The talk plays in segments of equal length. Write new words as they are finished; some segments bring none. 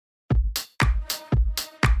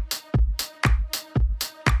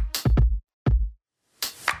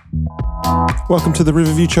Welcome to the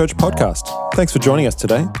Riverview Church podcast. Thanks for joining us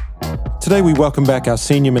today. Today we welcome back our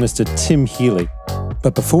Senior Minister, Tim Healy.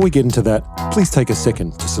 But before we get into that, please take a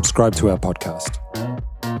second to subscribe to our podcast.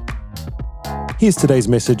 Here's today's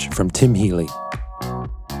message from Tim Healy.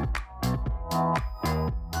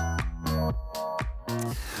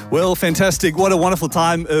 Well, fantastic. What a wonderful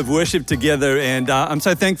time of worship together. And I'm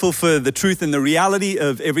so thankful for the truth and the reality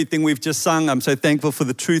of everything we've just sung. I'm so thankful for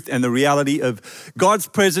the truth and the reality of God's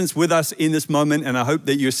presence with us in this moment. And I hope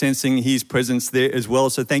that you're sensing His presence there as well.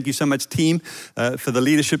 So thank you so much, team, for the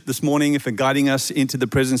leadership this morning, for guiding us into the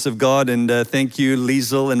presence of God. And thank you,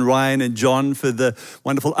 Liesl and Ryan and John, for the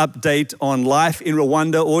wonderful update on life in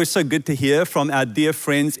Rwanda. Always so good to hear from our dear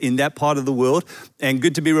friends in that part of the world. And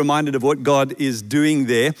good to be reminded of what God is doing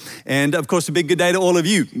there. And of course, a big good day to all of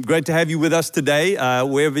you. Great to have you with us today,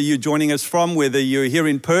 wherever you're joining us from, whether you're here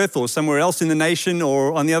in Perth or somewhere else in the nation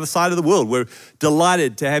or on the other side of the world. We're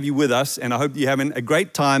delighted to have you with us, and I hope you're having a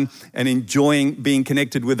great time and enjoying being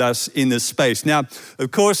connected with us in this space. Now, of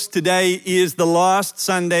course, today is the last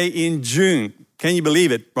Sunday in June. Can you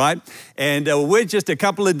believe it, right? And we're just a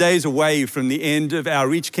couple of days away from the end of our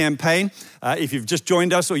Reach campaign. If you've just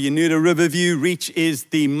joined us or you're new to Riverview, Reach is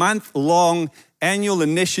the month-long annual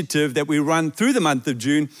initiative that we run through the month of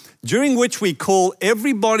June, during which we call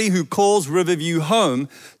everybody who calls Riverview home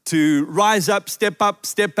to rise up, step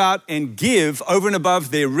out, and give over and above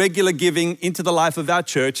their regular giving into the life of our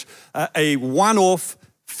church, a one-off,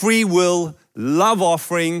 free will, love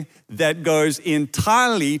offering that goes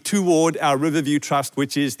entirely toward our Riverview Trust,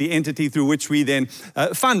 which is the entity through which we then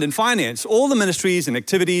fund and finance all the ministries and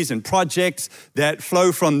activities and projects that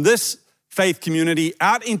flow from this faith community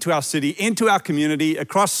out into our city, into our community,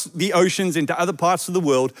 across the oceans, into other parts of the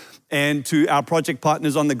world, and to our project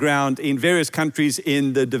partners on the ground in various countries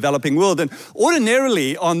in the developing world. And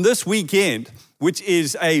ordinarily on this weekend, which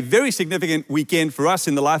is a very significant weekend for us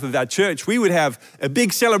in the life of our church, we would have a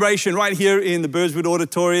big celebration right here in the Burswood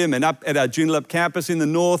Auditorium and up at our Joondalup campus in the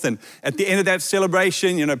north. And at the end of that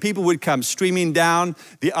celebration, people would come streaming down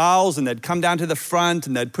the aisles, and they'd come down to the front,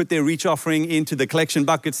 and they'd put their Reach offering into the collection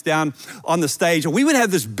buckets down on the stage. And we would have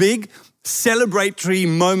this big celebratory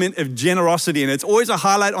moment of generosity, and it's always a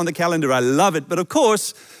highlight on the calendar. I love it. But of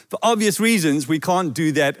course, for obvious reasons, we can't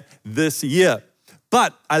do that this year.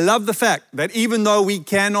 But I love the fact that even though we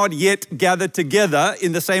cannot yet gather together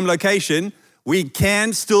in the same location, we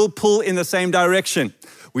can still pull in the same direction.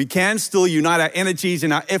 We can still unite our energies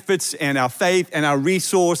and our efforts and our faith and our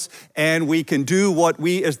resource, and we can do what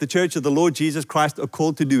we as the Church of the Lord Jesus Christ are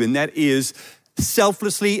called to do, and that is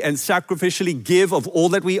selflessly and sacrificially give of all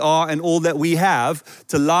that we are and all that we have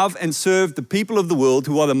to love and serve the people of the world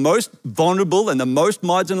who are the most vulnerable and the most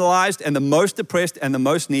marginalized and the most oppressed and the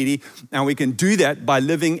most needy. And we can do that by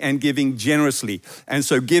living and giving generously. And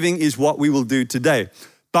so giving is what we will do today.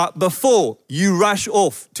 But before you rush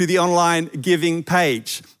off to the online giving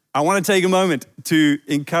page, I want to take a moment to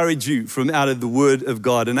encourage you from out of the Word of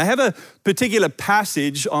God. And I have a particular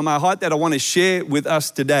passage on my heart that I want to share with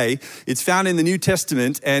us today. It's found in the New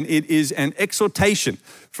Testament, and it is an exhortation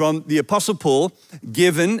from the Apostle Paul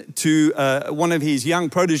given to one of his young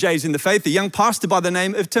proteges in the faith, a young pastor by the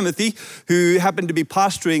name of Timothy, who happened to be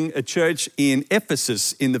pastoring a church in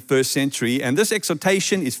Ephesus in the first century. And this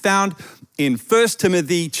exhortation is found in 1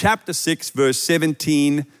 Timothy chapter 6, verse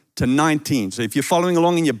 17 to 19. So if you're following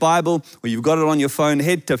along in your Bible or you've got it on your phone,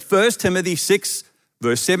 head to 1 Timothy 6,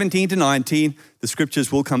 verse 17 to 19. The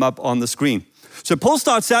scriptures will come up on the screen. So Paul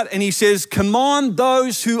starts out and he says, command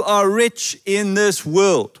those who are rich in this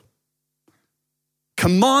world.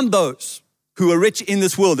 Command those who are rich in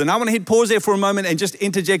this world. And I want to hit pause there for a moment and just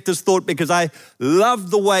interject this thought, because I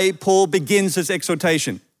love the way Paul begins this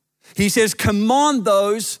exhortation. He says, command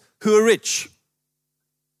those who are rich.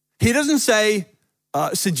 He doesn't say,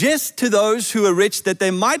 suggest to those who are rich that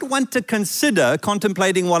they might want to consider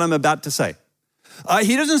contemplating what I'm about to say.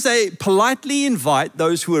 He doesn't say politely invite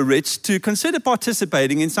those who are rich to consider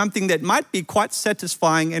participating in something that might be quite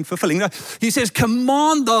satisfying and fulfilling. No, he says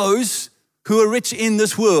command those who are rich in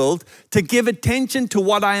this world to give attention to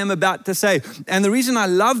what I am about to say. And the reason I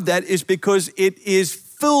love that is because it is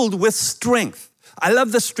filled with strength. I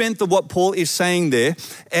love the strength of what Paul is saying there.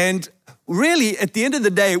 And really, at the end of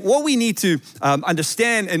the day, what we need to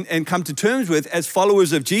understand and come to terms with as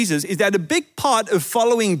followers of Jesus is that a big part of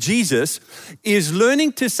following Jesus is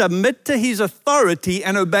learning to submit to his authority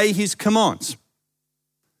and obey his commands.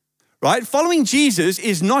 Right? Following Jesus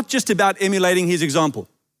is not just about emulating his example.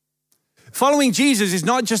 Following Jesus is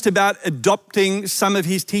not just about adopting some of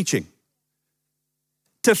his teaching.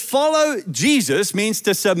 To follow Jesus means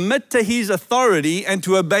to submit to his authority and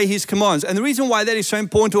to obey his commands. And the reason why that is so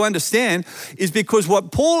important to understand is because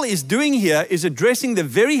what Paul is doing here is addressing the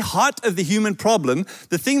very heart of the human problem,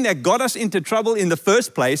 the thing that got us into trouble in the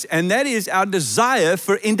first place, and that is our desire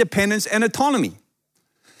for independence and autonomy.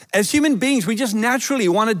 As human beings, we just naturally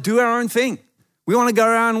want to do our own thing. We want to go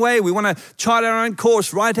our own way. We want to chart our own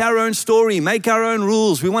course, write our own story, make our own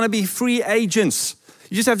rules. We want to be free agents.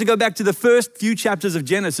 You just have to go back to the first few chapters of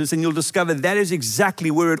Genesis and you'll discover that is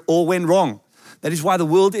exactly where it all went wrong. That is why the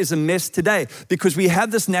world is a mess today, because we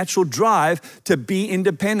have this natural drive to be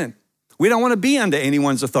independent. We don't want to be under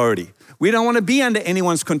anyone's authority. We don't want to be under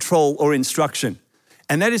anyone's control or instruction.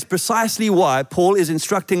 And that is precisely why Paul is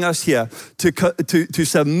instructing us here to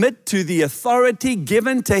submit to the authority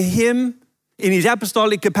given to him in his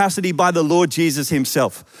apostolic capacity by the Lord Jesus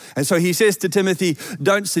himself. And so he says to Timothy,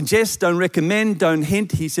 don't suggest, don't recommend, don't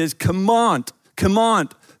hint. He says, command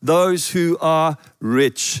those who are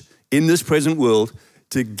rich in this present world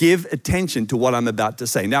to give attention to what I'm about to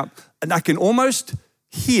say. Now, and I can almost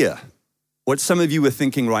hear what some of you are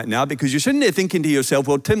thinking right now, because you're sitting there thinking to yourself,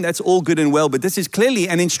 well, Tim, that's all good and well, but this is clearly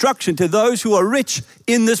an instruction to those who are rich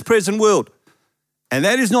in this present world. And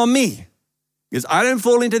that is not me, because I don't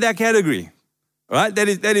fall into that category. Right?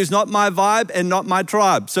 That is not my vibe and not my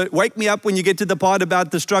tribe. So wake me up when you get to the part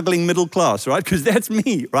about the struggling middle class, right? Because that's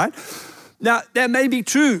me, right? Now, that may be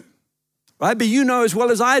true, right? But you know as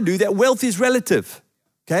well as I do that wealth is relative,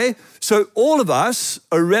 okay? So all of us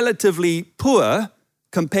are relatively poor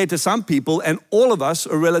compared to some people, and all of us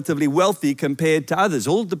are relatively wealthy compared to others.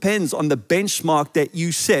 All depends on the benchmark that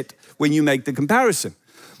you set when you make the comparison.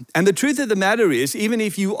 And the truth of the matter is, even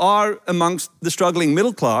if you are amongst the struggling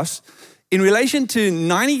middle class, in relation to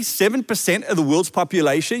 97% of the world's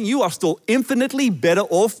population, you are still infinitely better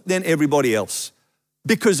off than everybody else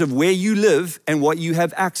because of where you live and what you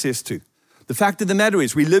have access to. The fact of the matter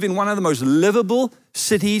is we live in one of the most livable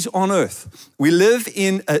cities on earth. We live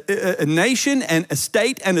in a nation and a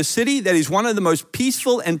state and a city that is one of the most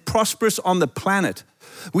peaceful and prosperous on the planet.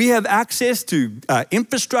 We have access to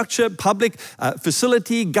infrastructure, public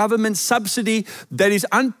facility, government subsidy that is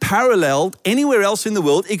unparalleled anywhere else in the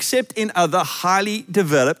world except in other highly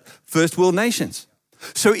developed first world nations.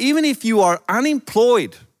 So even if you are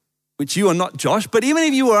unemployed, which you are not, Josh, but even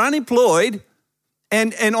if you are unemployed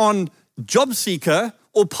and on job seeker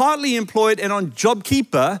or partly employed and on job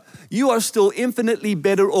keeper, you are still infinitely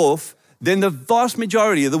better off than the vast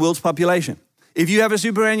majority of the world's population. If you have a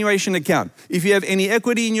superannuation account, if you have any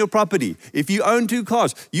equity in your property, if you own 2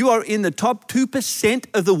 cars, you are in the top 2%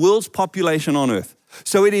 of the world's population on earth.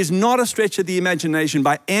 So it is not a stretch of the imagination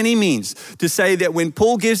by any means to say that when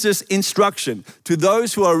Paul gives this instruction to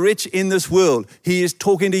those who are rich in this world, he is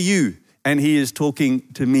talking to you and he is talking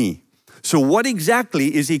to me. So what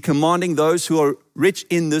exactly is he commanding those who are rich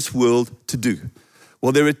in this world to do?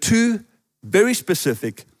 Well, there are 2 very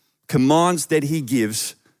specific commands that he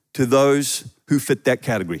gives to those who fit that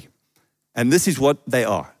category. And this is what they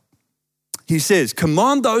are. He says,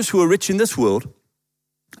 command those who are rich in this world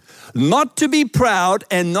not to be proud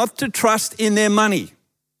and not to trust in their money,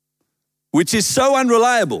 which is so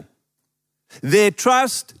unreliable. Their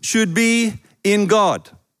trust should be in God,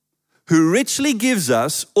 who richly gives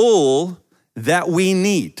us all that we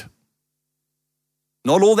need.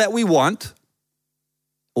 Not all that we want,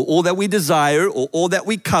 or all that we desire, or all that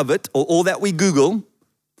we covet, or all that we Google.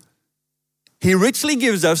 He richly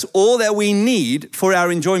gives us all that we need for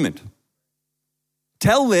our enjoyment.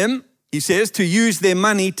 Tell them, he says, to use their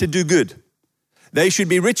money to do good. They should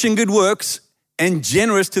be rich in good works and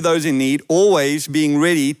generous to those in need, always being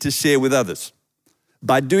ready to share with others.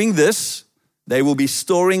 By doing this, they will be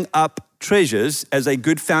storing up treasures as a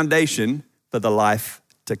good foundation for the life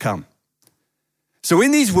to come. So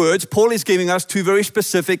in these words, Paul is giving us 2 very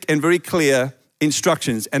specific and very clear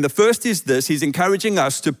instructions. And the first is this: he's encouraging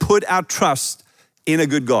us to put our trust in a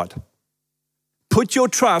good God. Put your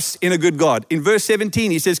trust in a good God. In verse 17,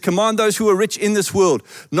 he says, command those who are rich in this world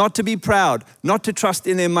not to be proud, not to trust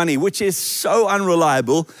in their money, which is so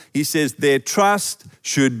unreliable. He says their trust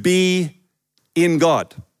should be in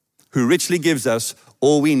God, who richly gives us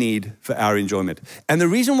all we need for our enjoyment. And the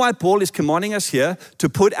reason why Paul is commanding us here to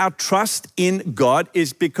put our trust in God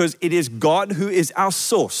is because it is God who is our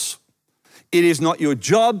source. It is not your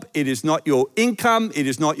job, it is not your income, it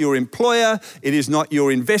is not your employer, it is not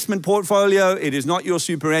your investment portfolio, it is not your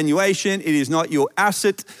superannuation, it is not your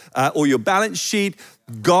asset or your balance sheet.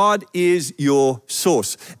 God is your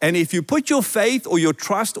source. And if you put your faith or your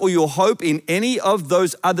trust or your hope in any of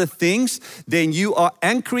those other things, then you are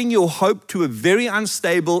anchoring your hope to a very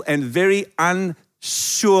unstable and very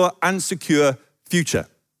unsure, unsecure future.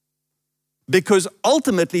 because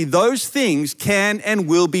ultimately those things can and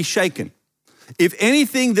will be shaken. If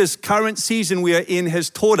anything this current season we are in has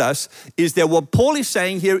taught us is that what Paul is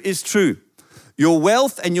saying here is true. Your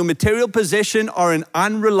wealth and your material possession are an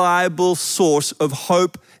unreliable source of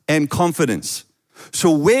hope and confidence.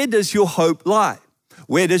 So where does your hope lie?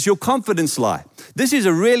 Where does your confidence lie? This is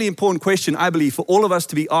a really important question, I believe, for all of us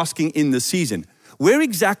to be asking in this season. Where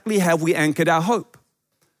exactly have we anchored our hope?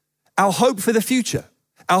 Our hope for the future,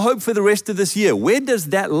 our hope for the rest of this year, where does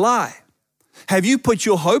that lie? Have you put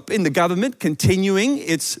your hope in the government continuing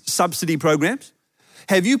its subsidy programs?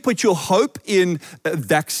 Have you put your hope in a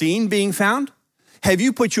vaccine being found? Have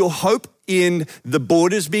you put your hope in the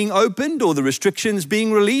borders being opened or the restrictions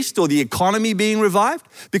being released or the economy being revived?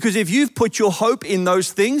 Because if you've put your hope in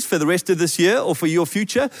those things for the rest of this year or for your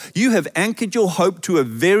future, you have anchored your hope to a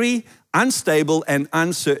very unstable and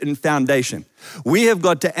uncertain foundation. We have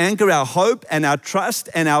got to anchor our hope and our trust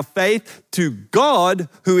and our faith to God,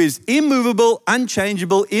 who is immovable,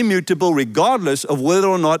 unchangeable, immutable, regardless of whether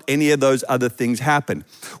or not any of those other things happen.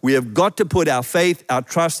 We have got to put our faith, our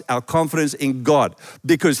trust, our confidence in God,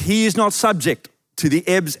 because He is not subject to the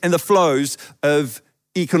ebbs and the flows of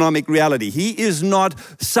economic reality. He is not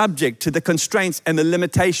subject to the constraints and the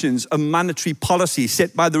limitations of monetary policy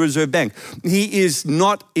set by the Reserve Bank. He is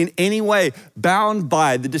not in any way bound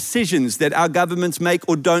by the decisions that our governments make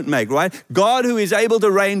or don't make, right? God, who is able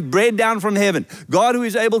to rain bread down from heaven, God who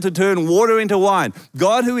is able to turn water into wine,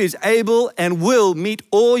 God who is able and will meet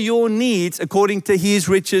all your needs according to His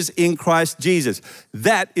riches in Christ Jesus.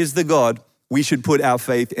 That is the God we should put our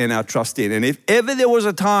faith and our trust in. And if ever there was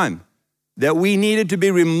a time that we needed to be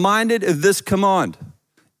reminded of this command,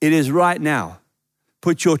 it is right now.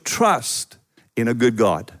 Put your trust in a good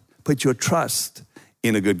God. Put your trust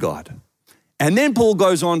in a good God. And then Paul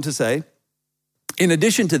goes on to say, in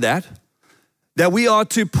addition to that, that we are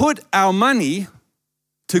to put our money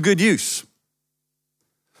to good use.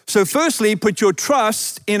 So firstly, put your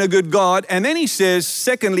trust in a good God. And then he says,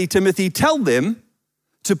 secondly, Timothy, tell them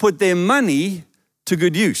to put their money to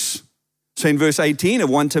good use. So in verse 18 of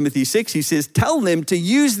 1 Timothy 6, he says, tell them to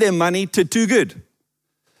use their money to do good.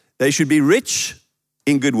 They should be rich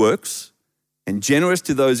in good works and generous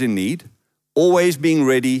to those in need, always being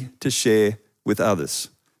ready to share with others.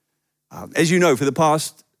 As you know, for the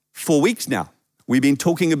past 4 weeks now, we've been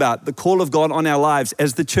talking about the call of God on our lives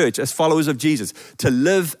as the church, as followers of Jesus, to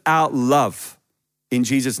live out love in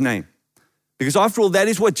Jesus' name. Because after all, that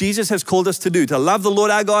is what Jesus has called us to do, to love the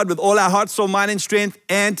Lord our God with all our heart, soul, mind, and strength,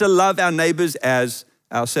 and to love our neighbors as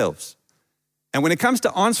ourselves. And when it comes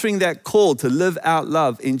to answering that call to live out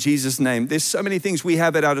love in Jesus' name, there's so many things we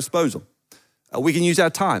have at our disposal. We can use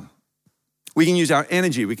our time. We can use our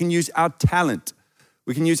energy. We can use our talent.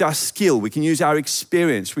 We can use our skill. We can use our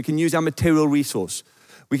experience. We can use our material resource.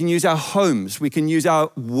 We can use our homes. We can use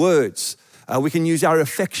our words. We can use our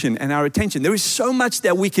affection and our attention. There is so much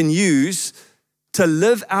that we can use to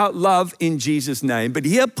live out love in Jesus' name. But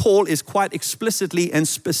here Paul is quite explicitly and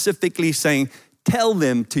specifically saying, tell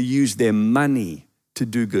them to use their money to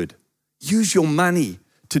do good. Use your money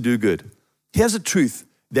to do good. Here's a truth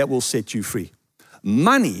that will set you free.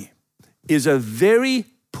 Money is a very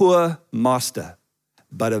poor master,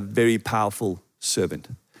 but a very powerful servant.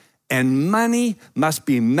 And money must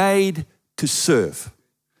be made to serve.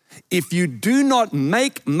 If you do not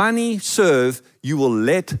make money serve, you will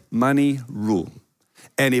let money rule.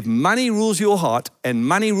 And if money rules your heart and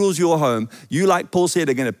money rules your home, you, like Paul said,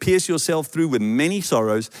 are going to pierce yourself through with many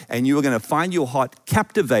sorrows, and you are going to find your heart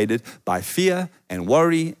captivated by fear and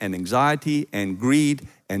worry and anxiety and greed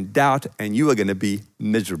and doubt, and you are going to be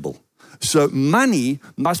miserable. So money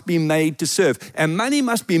must be made to serve, and money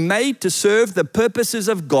must be made to serve the purposes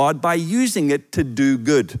of God by using it to do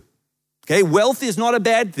good. Okay, wealth is not a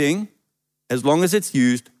bad thing as long as it's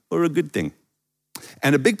used for a good thing.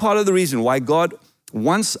 And a big part of the reason why God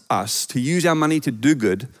wants us to use our money to do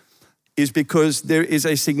good is because there is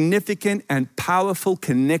a significant and powerful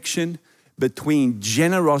connection between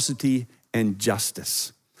generosity and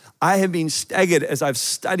justice. I have been staggered as I've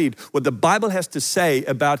studied what the Bible has to say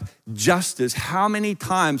about justice, how many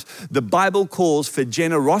times the Bible calls for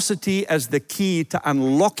generosity as the key to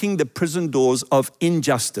unlocking the prison doors of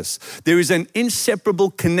injustice. There is an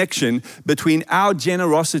inseparable connection between our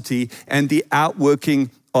generosity and the outworking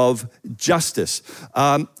of justice.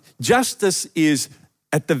 Justice is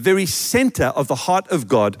at the very center of the heart of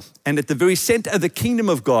God and at the very center of the kingdom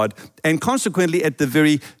of God, and consequently at the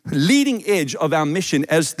very leading edge of our mission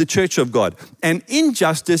as the church of God. And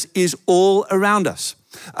injustice is all around us.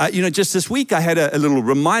 Just this week, I had a little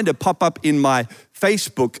reminder pop up in my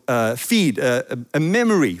Facebook feed, a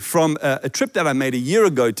memory from a trip that I made a year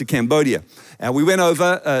ago to Cambodia. We went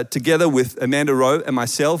over together with Amanda Rowe and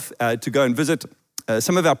myself to go and visit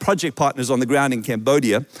some of our project partners on the ground in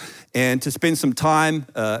Cambodia, and to spend some time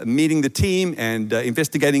meeting the team and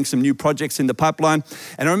investigating some new projects in the pipeline.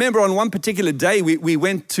 And I remember on one particular day, we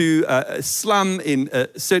went to a slum in a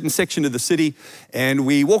certain section of the city, and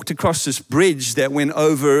we walked across this bridge that went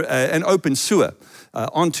over an open sewer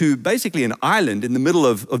onto basically an island in the middle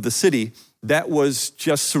of the city that was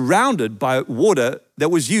just surrounded by water that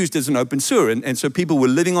was used as an open sewer. And so people were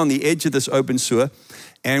living on the edge of this open sewer.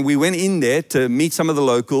 And we went in there to meet some of the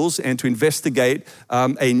locals and to investigate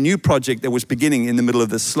a new project that was beginning in the middle of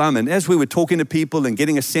the slum. And as we were talking to people and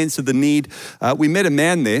getting a sense of the need, we met a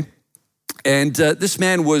man there. And this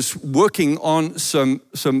man was working on some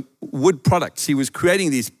wood products. He was creating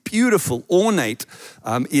these beautiful, ornate,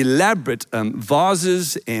 elaborate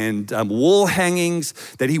vases and wall hangings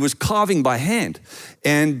that he was carving by hand.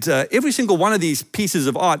 And every single one of these pieces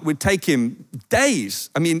of art would take him days,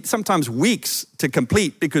 sometimes weeks to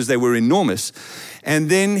complete because they were enormous. And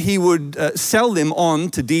then he would sell them on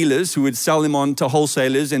to dealers who would sell them on to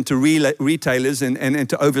wholesalers and to retailers and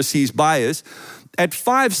to overseas buyers at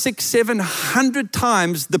 500, 600, 700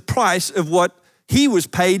 times the price of what he was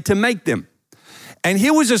paid to make them. And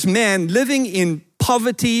here was this man living in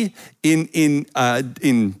poverty, in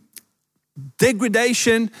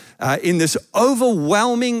degradation, in this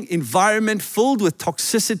overwhelming environment filled with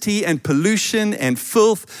toxicity and pollution and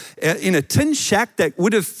filth, in a tin shack that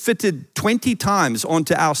would have fitted 20 times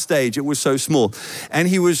onto our stage. It was so small. And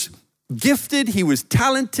he was gifted, he was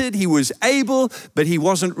talented, he was able, but he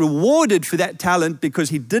wasn't rewarded for that talent because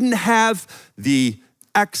he didn't have the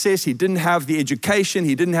access, he didn't have the education,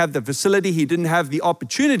 he didn't have the facility, he didn't have the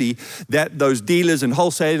opportunity that those dealers and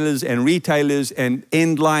wholesalers and retailers and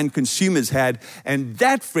end-line consumers had. And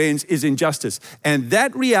that, friends, is injustice. And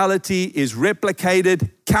that reality is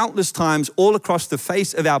replicated countless times all across the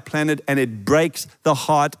face of our planet, and it breaks the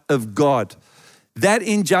heart of God. That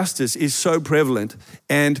injustice is so prevalent,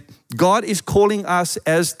 and God is calling us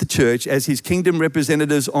as the church, as his kingdom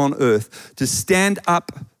representatives on earth, to stand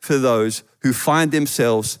up for those who find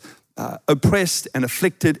themselves oppressed and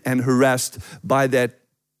afflicted and harassed by that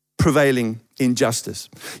prevailing injustice.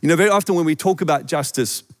 Very often when we talk about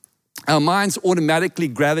justice, our minds automatically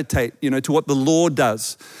gravitate, to what the law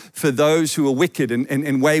does for those who are wicked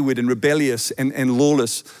and wayward and rebellious and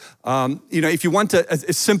lawless. If you want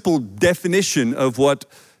a simple definition of what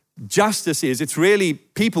justice is, it's really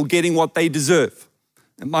people getting what they deserve.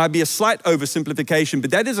 It might be a slight oversimplification,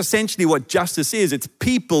 but that is essentially what justice is. It's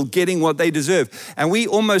people getting what they deserve. And we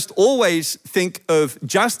almost always think of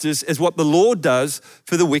justice as what the law does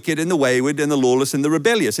for the wicked and the wayward and the lawless and the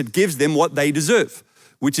rebellious. It gives them what they deserve,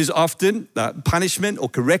 which is often punishment or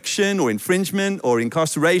correction or infringement or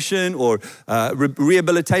incarceration or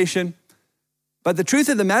rehabilitation. But the truth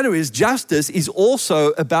of the matter is, justice is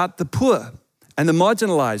also about the poor and the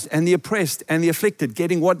marginalized and the oppressed and the afflicted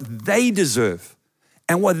getting what they deserve.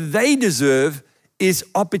 And what they deserve is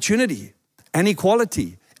opportunity and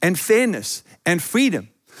equality and fairness and freedom.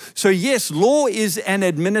 So yes, law is an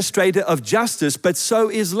administrator of justice, but so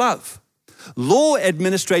is love. Law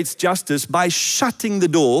administrates justice by shutting the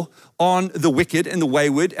door on the wicked and the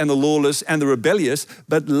wayward and the lawless and the rebellious,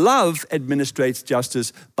 but love administrates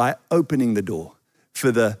justice by opening the door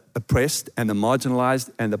for the oppressed and the marginalized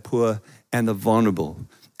and the poor and the vulnerable.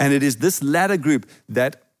 And it is this latter group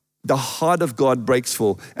that the heart of God breaks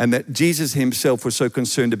for, and that Jesus himself was so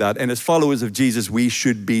concerned about. And as followers of Jesus, we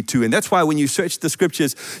should be too. And that's why when you search the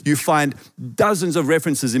scriptures, you find dozens of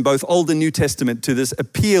references in both Old and New Testament to this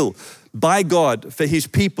appeal by God for his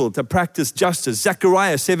people to practice justice.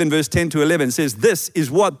 Zechariah 7 verse 10 to 11 says, "This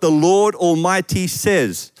is what the Lord Almighty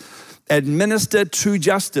says. Administer true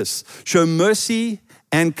justice, show mercy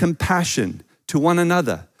and compassion to one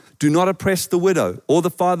another. Do not oppress the widow or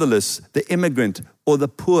the fatherless, the immigrant or the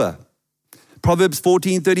poor." Proverbs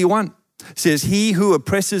 14:31 says, "He who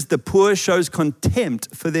oppresses the poor shows contempt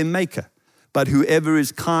for their maker, but whoever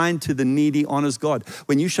is kind to the needy honors God."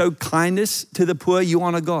 When you show kindness to the poor, you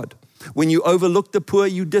honor God. When you overlook the poor,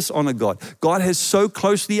 you dishonor God. God has so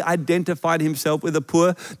closely identified himself with the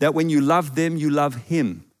poor that when you love them, you love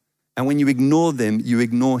him. And when you ignore them, you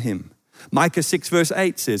ignore him. Micah 6 verse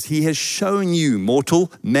 8 says, "He has shown you,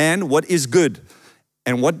 mortal man, what is good.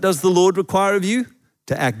 And what does the Lord require of you?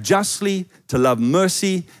 To act justly, to love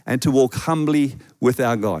mercy, and to walk humbly with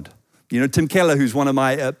our God." You know, Tim Keller, who's one of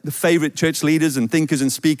my favorite church leaders and thinkers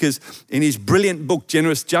and speakers, in his brilliant book,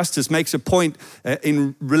 Generous Justice, makes a point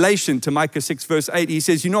in relation to Micah 6 verse 8. He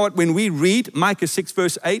says, you know what, when we read Micah 6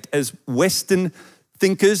 verse 8 as Western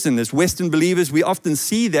thinkers and as Western believers, we often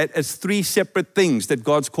see that as three separate things that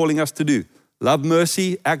God's calling us to do. Love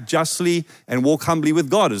mercy, act justly, and walk humbly with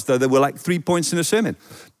God, as though they were like 3 points in a sermon.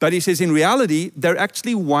 But he says, in reality, they're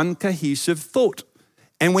actually one cohesive thought.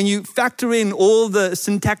 And when you factor in all the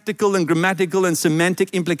syntactical and grammatical and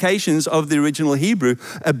semantic implications of the original Hebrew,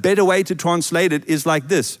 a better way to translate it is like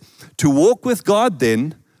this. To walk with God,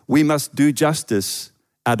 then, we must do justice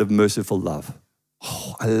out of merciful love.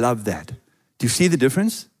 Oh, I love that. Do you see the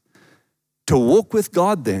difference? To walk with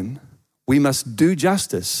God, then, we must do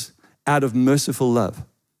justice out of merciful love.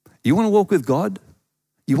 You want to walk with God?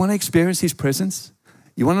 You want to experience His presence?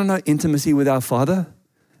 You want to know intimacy with our Father?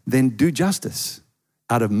 Then do justice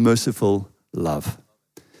out of merciful love.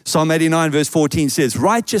 Psalm 89 verse 14 says,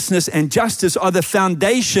 righteousness and justice are the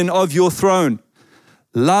foundation of your throne.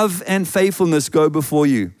 Love and faithfulness go before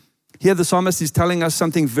you. Here the psalmist is telling us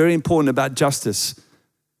something very important about justice.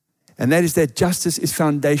 And that is that justice is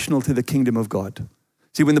foundational to the kingdom of God.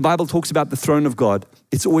 See, when the Bible talks about the throne of God,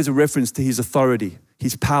 it's always a reference to His authority,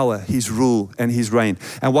 His power, His rule, and His reign.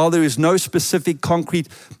 And while there is no specific, concrete,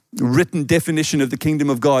 written definition of the kingdom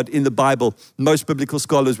of God in the Bible, most biblical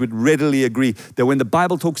scholars would readily agree that when the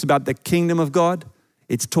Bible talks about the kingdom of God,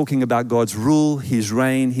 it's talking about God's rule, His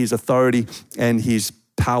reign, His authority, and His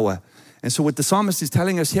power. And so what the psalmist is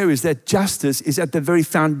telling us here is that justice is at the very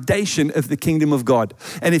foundation of the kingdom of God.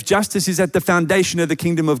 And if justice is at the foundation of the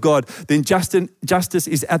kingdom of God, then justice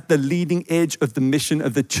is at the leading edge of the mission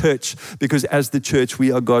of the church, because as the church,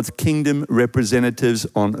 we are God's kingdom representatives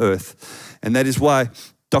on earth. And that is why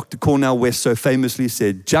Dr. Cornel West so famously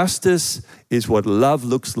said, justice is what love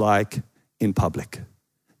looks like in public.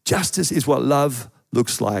 Justice is what love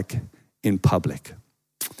looks like in public.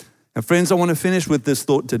 And friends, I want to finish with this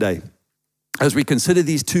thought today. As we consider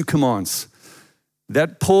these two commands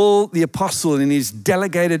that Paul the apostle in his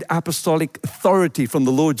delegated apostolic authority from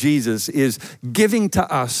the Lord Jesus is giving to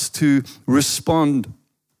us to respond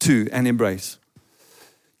to and embrace.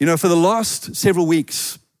 You know, for the last several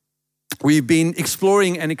weeks, we've been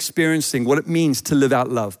exploring and experiencing what it means to live out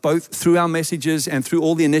love, both through our messages and through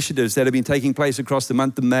all the initiatives that have been taking place across the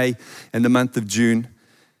month of May and the month of June.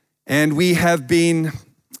 And we have been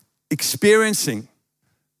experiencing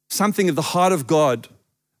something of the heart of God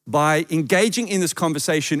by engaging in this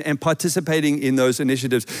conversation and participating in those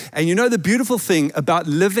initiatives. And you know, the beautiful thing about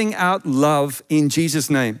living out love in Jesus'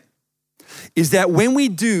 name is that when we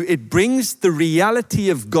do, it brings the reality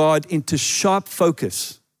of God into sharp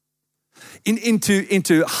focus,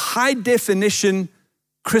 into high definition,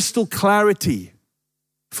 crystal clarity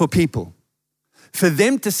for people, for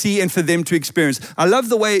them to see and for them to experience. I love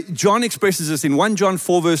the way John expresses this in 1 John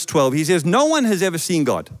 4 verse 12. He says, no one has ever seen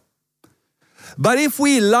God. But if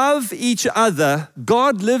we love each other,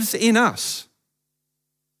 God lives in us.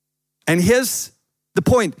 And here's the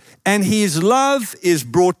point. And His love is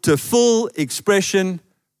brought to full expression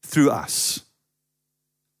through us.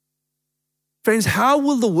 Friends, how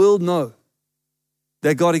will the world know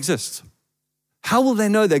that God exists? How will they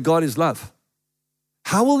know that God is love?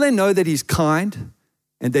 How will they know that He's kind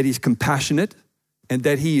and that He's compassionate and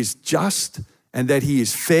that He is just and that He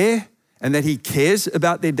is fair and that He cares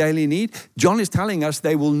about their daily need? John is telling us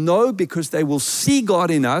they will know because they will see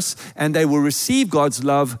God in us and they will receive God's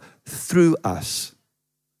love through us.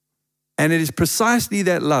 And it is precisely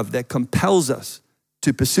that love that compels us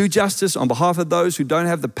to pursue justice on behalf of those who don't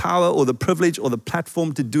have the power or the privilege or the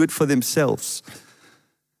platform to do it for themselves,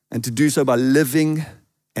 and to do so by living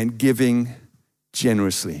and giving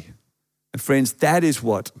generously. And friends, that is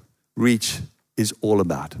what Reach is all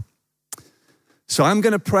about. So I'm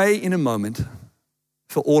going to pray in a moment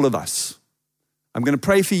for all of us. I'm going to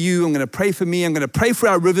pray for you. I'm going to pray for me. I'm going to pray for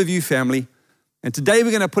our Riverview family. And today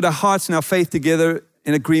we're going to put our hearts and our faith together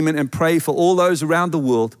in agreement and pray for all those around the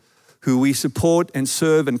world who we support and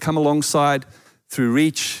serve and come alongside through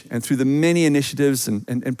Reach and through the many initiatives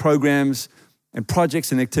and programs and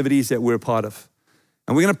projects and activities that we're a part of.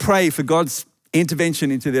 And we're going to pray for God's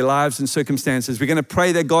intervention into their lives and circumstances. We're going to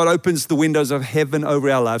pray that God opens the windows of heaven over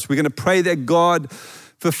our lives. We're going to pray that God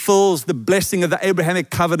fulfills the blessing of the Abrahamic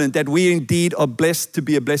covenant, that we indeed are blessed to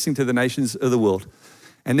be a blessing to the nations of the world.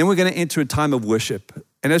 And then we're going to enter a time of worship.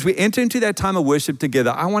 And as we enter into that time of worship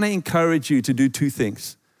together, I want to encourage you to do two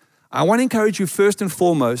things. I want to encourage you first and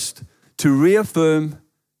foremost to reaffirm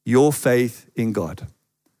your faith in God,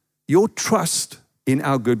 your trust in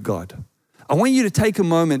our good God. I want you to take a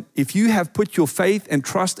moment, if you have put your faith and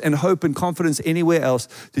trust and hope and confidence anywhere else,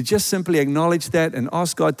 to just simply acknowledge that and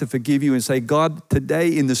ask God to forgive you and say, God, today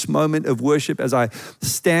in this moment of worship, as I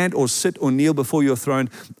stand or sit or kneel before your throne,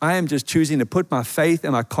 I am just choosing to put my faith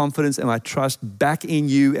and my confidence and my trust back in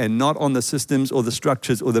you and not on the systems or the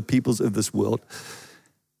structures or the peoples of this world.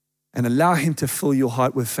 And allow him to fill your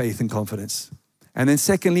heart with faith and confidence. And then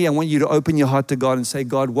secondly, I want you to open your heart to God and say,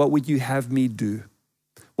 God, what would you have me do?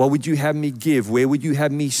 What would you have me give? Where would you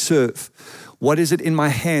have me serve? What is it in my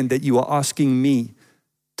hand that you are asking me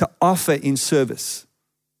to offer in service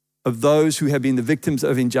of those who have been the victims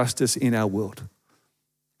of injustice in our world?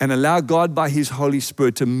 And allow God by his Holy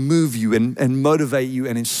Spirit to move you and motivate you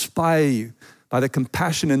and inspire you by the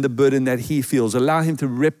compassion and the burden that he feels. Allow him to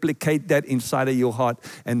replicate that inside of your heart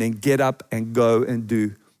and then get up and go and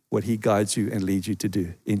do what he guides you and leads you to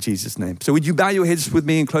do in Jesus' name. So would you bow your heads with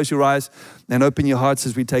me and close your eyes and open your hearts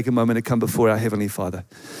as we take a moment to come before our Heavenly Father.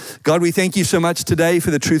 God, we thank you so much today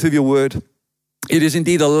for the truth of your word. It is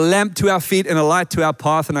indeed a lamp to our feet and a light to our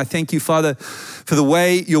path. And I thank you, Father, for the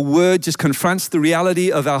way your word just confronts the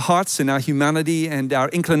reality of our hearts and our humanity and our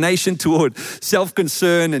inclination toward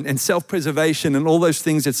self-concern and self-preservation and all those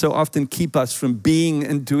things that so often keep us from being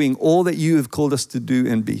and doing all that you have called us to do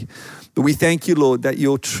and be. But we thank you, Lord, that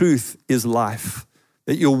your truth is life,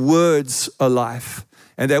 that your words are life,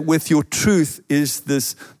 and that with your truth is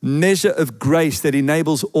this measure of grace that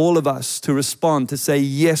enables all of us to respond, to say,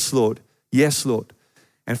 yes, Lord. Yes, Lord.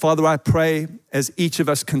 And Father, I pray as each of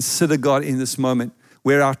us consider, God, in this moment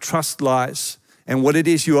where our trust lies and what it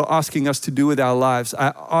is you are asking us to do with our lives.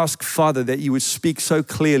 I ask, Father, that you would speak so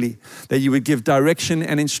clearly, that you would give direction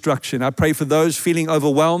and instruction. I pray for those feeling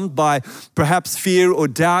overwhelmed by perhaps fear or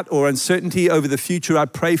doubt or uncertainty over the future. I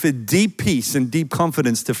pray for deep peace and deep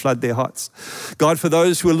confidence to flood their hearts. God, for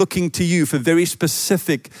those who are looking to you for very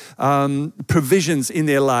specific provisions in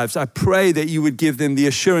their lives, I pray that you would give them the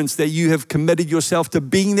assurance that you have committed yourself to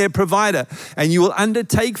being their provider and you will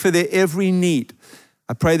undertake for their every need.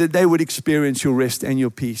 I pray that they would experience your rest and your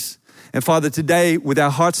peace. And Father, today, with our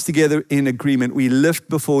hearts together in agreement, we lift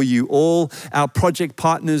before you all our project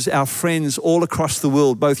partners, our friends all across the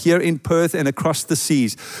world, both here in Perth and across the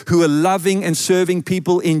seas, who are loving and serving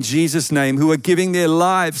people in Jesus' name, who are giving their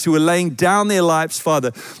lives, who are laying down their lives,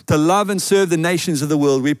 Father, to love and serve the nations of the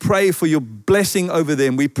world. We pray for your blessing over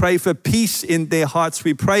them. We pray for peace in their hearts.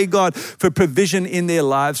 We pray, God, for provision in their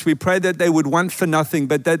lives. We pray that they would want for nothing,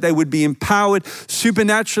 but that they would be empowered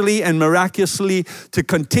supernaturally and miraculously to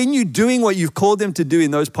continue doing what you've called them to do in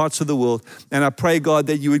those parts of the world. And I pray, God,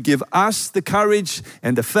 that you would give us the courage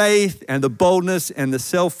and the faith and the boldness and the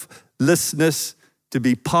selflessness to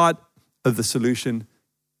be part of the solution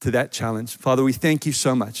to that challenge. Father, we thank you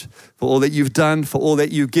so much for all that you've done, for all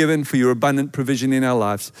that you've given, for your abundant provision in our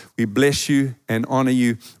lives. We bless you and honor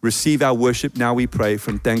you. Receive our worship now, we pray,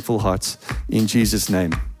 from thankful hearts. In Jesus'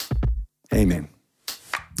 name, amen.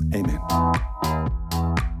 Amen.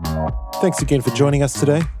 Thanks again for joining us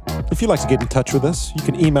today. If you'd like to get in touch with us, you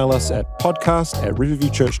can email us at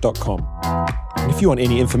podcast@riverviewchurch.com. And if you want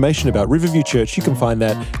any information about Riverview Church, you can find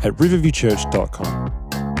that at riverviewchurch.com.